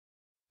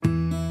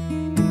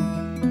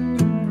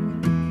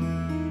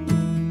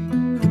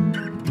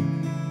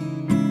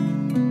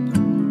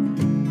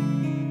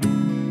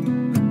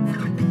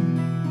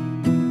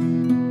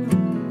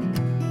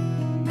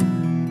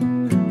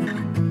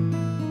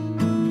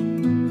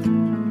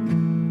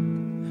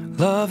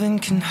Loving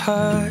can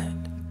hurt.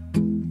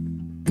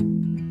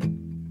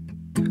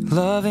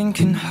 Loving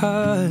can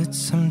hurt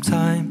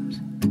sometimes,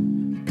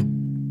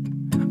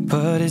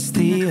 but it's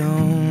the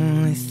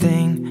only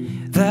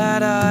thing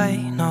that I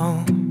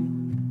know.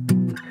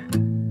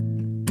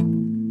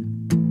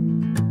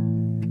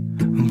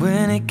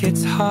 When it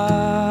gets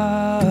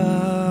hard,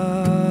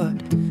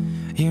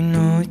 you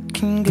know it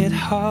can get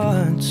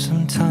hard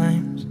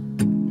sometimes.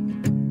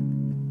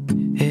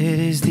 It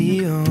is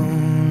the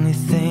only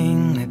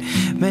thing that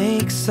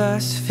makes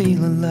us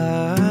feel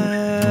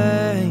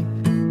alive.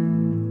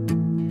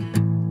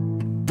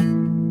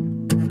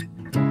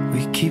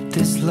 We keep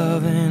this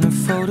love in a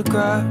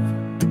photograph.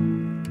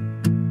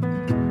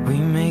 We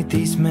made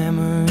these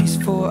memories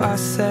for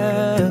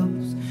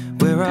ourselves,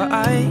 where our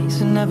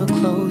eyes are never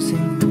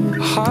closing,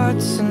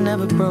 hearts are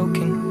never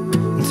broken,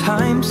 and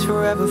time's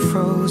forever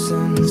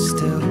frozen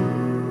still.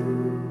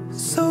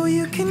 So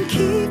you can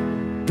keep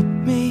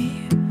me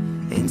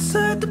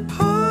inside the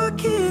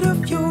pocket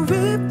of your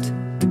ripped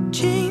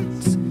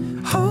jeans,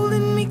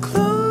 holding me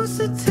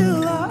closer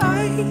till our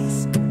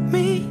eyes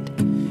meet.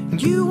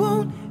 You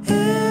won't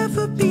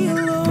ever be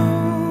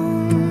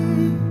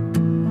alone.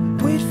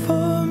 Wait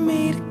for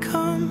me to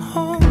come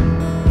home.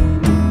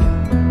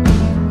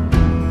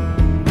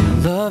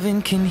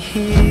 Loving can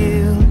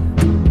heal.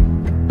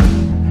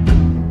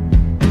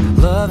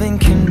 Loving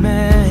can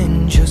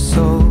mend your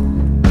soul,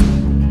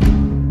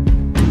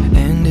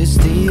 and it's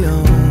the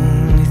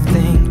only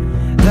thing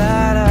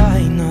that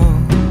I know.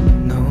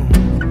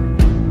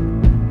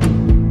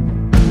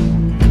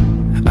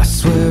 I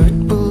swear it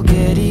will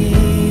get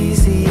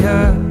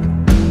easier.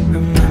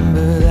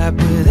 Remember that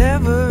with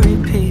every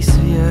piece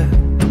of you.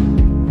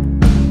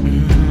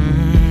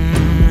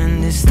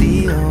 And it's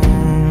the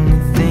only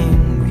thing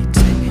we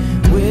take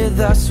with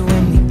us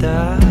when we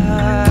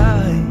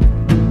die.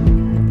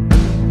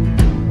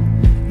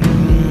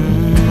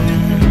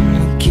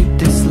 We keep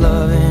this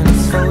love in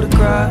its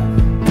photograph.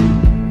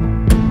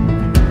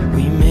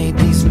 We made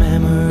these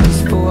memories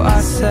for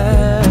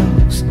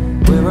ourselves,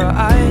 where our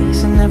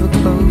eyes are never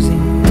closing,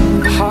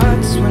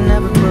 hearts were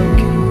never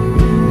broken,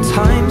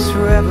 time's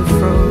forever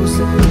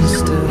frozen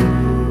still.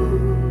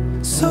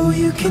 So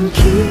you can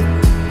keep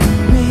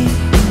me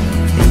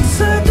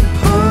inside the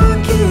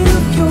pocket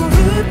of your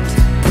ripped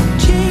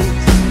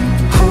jeans,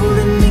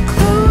 holding me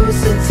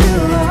closer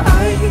till our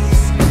eyes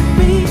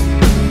meet.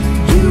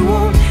 You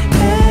won't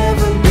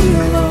ever be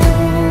alone.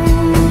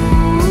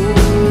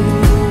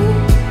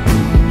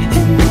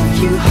 And if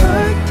you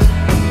hurt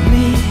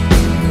me,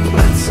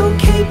 that's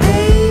okay,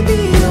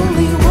 baby.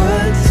 Only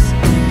words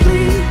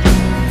bleed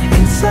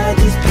inside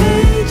these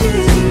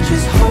pages. You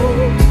just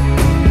hold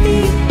me.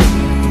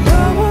 I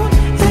won't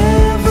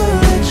ever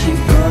let you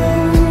go.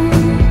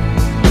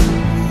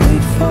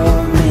 Wait for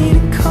me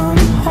to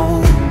come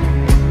home.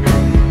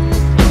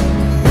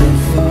 Wait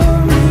for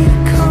me to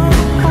come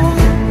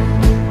home.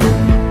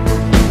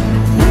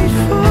 Wait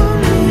for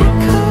me to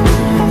come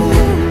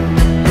home.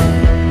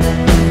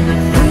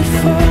 Wait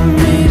for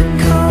me to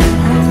come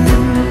home.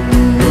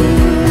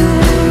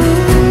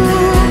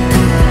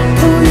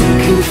 Oh, you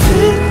can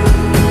fit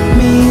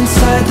me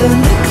inside the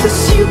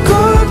necklace you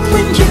got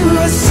when you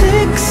were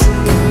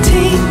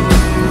 16,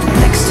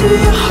 next to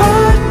your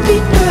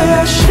heartbeat where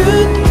I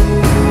should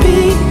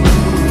be.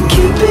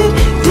 Keep it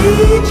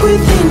deep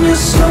within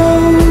your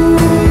soul.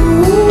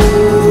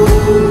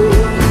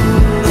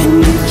 And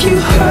if you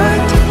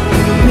hurt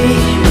me,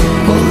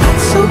 well,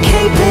 that's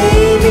okay,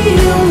 baby.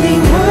 Only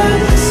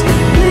words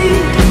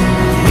bleed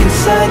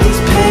inside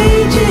these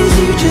pages.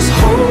 You just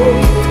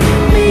hold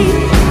me.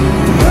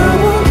 I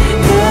won't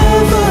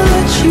ever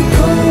let you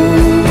go.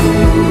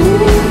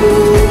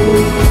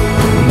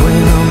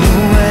 When I'm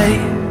away,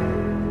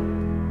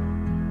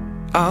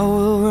 I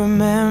will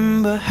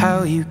remember how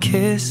you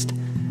kissed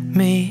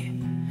me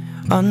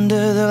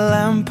under the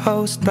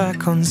lamppost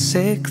back on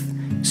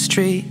 6th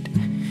Street,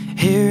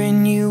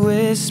 hearing you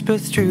whisper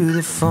through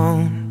the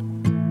phone.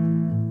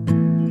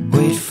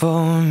 Wait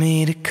for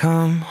me to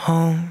come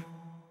home.